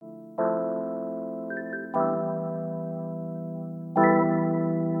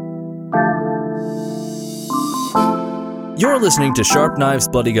You're listening to Sharp Knives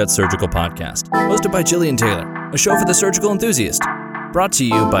Bloody Guts Surgical Podcast, hosted by Jillian Taylor, a show for the surgical enthusiast. Brought to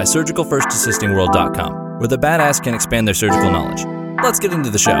you by SurgicalFirstAssistingWorld.com, where the badass can expand their surgical knowledge. Let's get into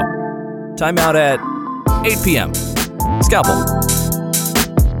the show. Time out at 8 p.m. Scalpel.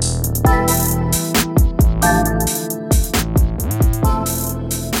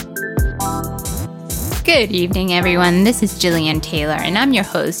 Good evening, everyone. This is Jillian Taylor, and I'm your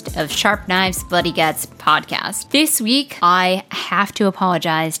host of Sharp Knives Bloody Guts podcast. This week, I have to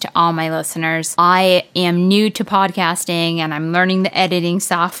apologize to all my listeners. I am new to podcasting, and I'm learning the editing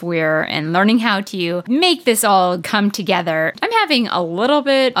software and learning how to make this all come together. I'm having a little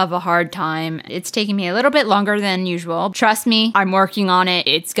bit of a hard time. It's taking me a little bit longer than usual. Trust me, I'm working on it.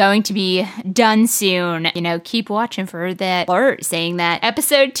 It's going to be done soon. Keep watching for that alert saying that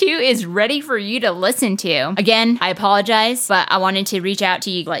episode 2 is ready for you to listen to. Again, I apologize, but I wanted to reach out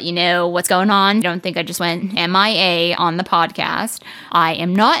to you, let you know what's going on. I don't think I just went MIA on the podcast. I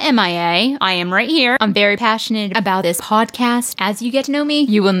am not MIA. I am right here. I'm very passionate about this podcast. As you get to know me,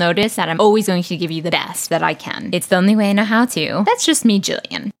 you will notice that I'm always going to give you the best that I can. It's the only way I know how to. That's just me,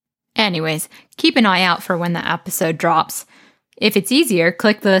 Jillian. Anyways, keep an age out for when the episode drops. If it's easier,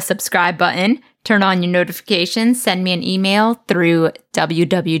 click the subscribe button, turn on your notifications, send me an email through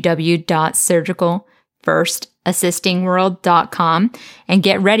www.surgicalfirstassistingworld.com and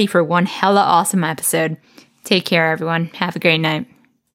get ready for one hella awesome episode. Take care, everyone. Have a great night.